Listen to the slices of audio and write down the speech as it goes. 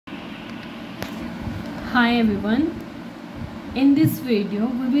Hi everyone, in this video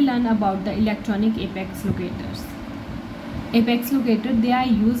we will learn about the electronic apex locators. Apex locators, they are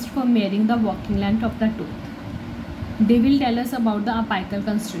used for measuring the working length of the tooth. They will tell us about the apical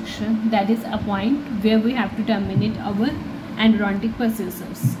constriction, that is a point where we have to terminate our endodontic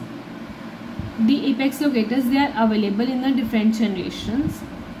procedures. The apex locators, they are available in the different generations.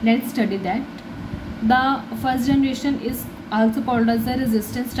 Let's study that. The first generation is also called as the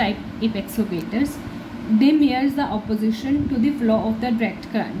resistance type apex locators. They measure the opposition to the flow of the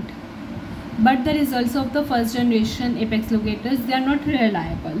direct current. But the results of the first generation apex locators, they are not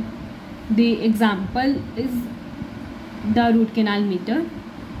reliable. The example is the root canal meter.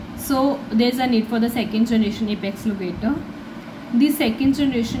 So there is a need for the second generation apex locator. The second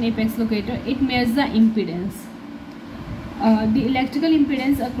generation apex locator, it measures the impedance. The electrical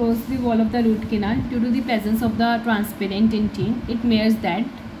impedance across the wall of the root canal due to the presence of the transparent tinting, it measures that.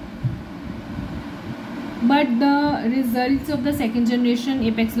 But the results of the second generation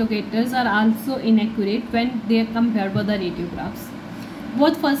apex locators are also inaccurate when they are compared with the radiographs.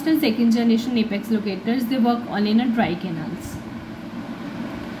 Both first and second generation apex locators, they work only in dry canals.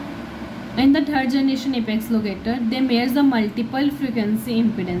 In the third generation apex locator, they measure the multiple frequency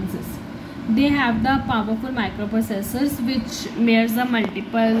impedances. They have the powerful microprocessors which measures the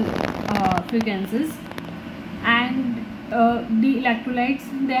multiple frequencies, and the electrolytes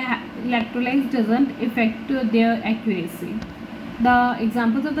doesn't affect their accuracy. The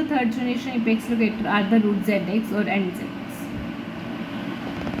examples of the third generation apex locator are the root ZX or NZX.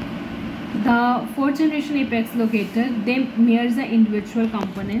 The fourth generation apex locator, they measure the individual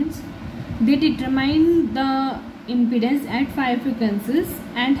components. They determine the impedance at 5 frequencies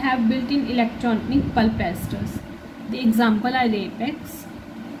and have built-in electronic pulsators. The example are Apex.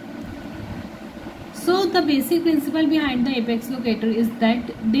 So the basic principle behind the apex locator is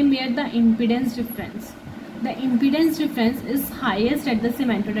that they measure the impedance difference. The impedance difference is highest at the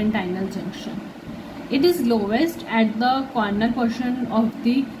cementodentinal junction. It is lowest at the corner portion of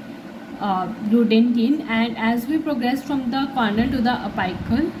the duodenine, and as we progress from the corner to the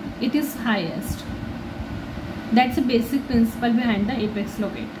apical, it is highest. That's the basic principle behind the apex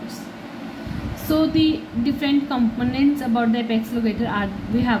locators. So the different components about the apex locator are,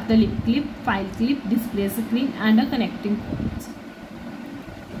 we have the lip clip, file clip, display screen, and a connecting cords.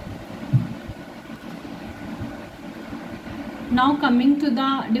 Now coming to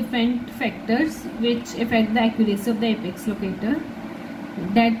the different factors which affect the accuracy of the apex locator,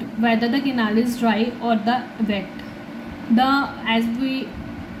 that whether the canal is dry or the wet. As we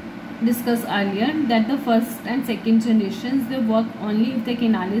discussed earlier, that the first and second generations, they work only if the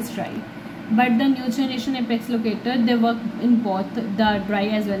canal is dry. But the new generation apex locator, they work in both the dry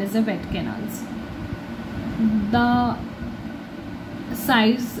as well as the wet canals. The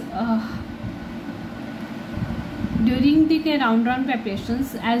size during the round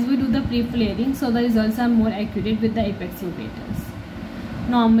preparations, as we do the pre-flaring, so the results are more accurate with the apex locators.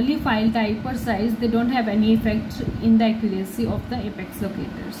 Normally file type or size, they don't have any effect in the accuracy of the apex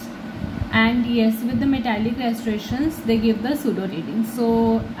locators. And yes, with the metallic restorations, they give the pseudo readings.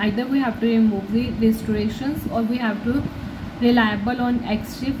 So either we have to remove the restorations or we have to reliable on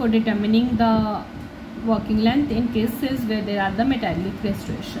X-ray for determining the working length in cases where there are the metallic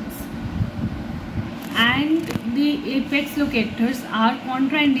restorations. And the apex locators are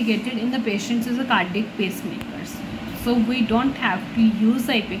contraindicated in the patients with the cardiac pacemakers. So we don't have to use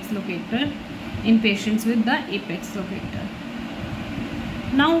the apex locator in patients with the apex locator.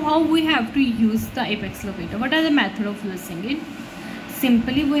 Now how we have to use the apex locator? What are the method of using it?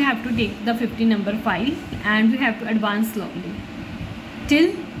 Simply we have to take the 50 number file and we have to advance slowly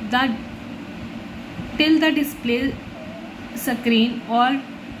till the display screen or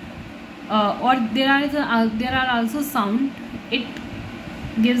there are also sound. It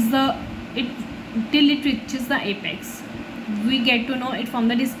gives till it reaches the apex. We get to know it from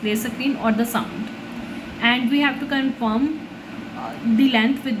the display screen or the sound, and we have to confirm the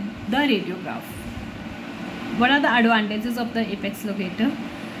length with the radiograph. What are the advantages of the apex locator?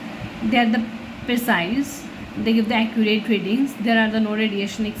 They are the precise, they give the accurate readings, there are the no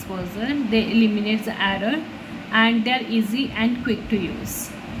radiation exposure, they eliminate the error, and they are easy and quick to use.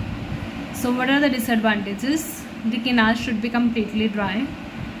 So what are the disadvantages? The canal should be completely dry,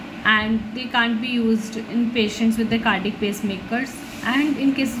 and they can't be used in patients with the cardiac pacemakers, and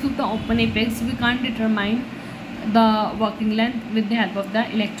in cases of the open apex, we can't determine the working length with the help of the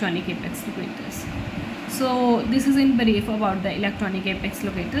electronic apex locators. So this is in brief about the electronic apex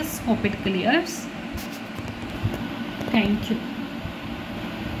locators. Hope it clears. Thank you.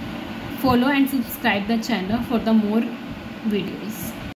 Follow and subscribe the channel for the more videos.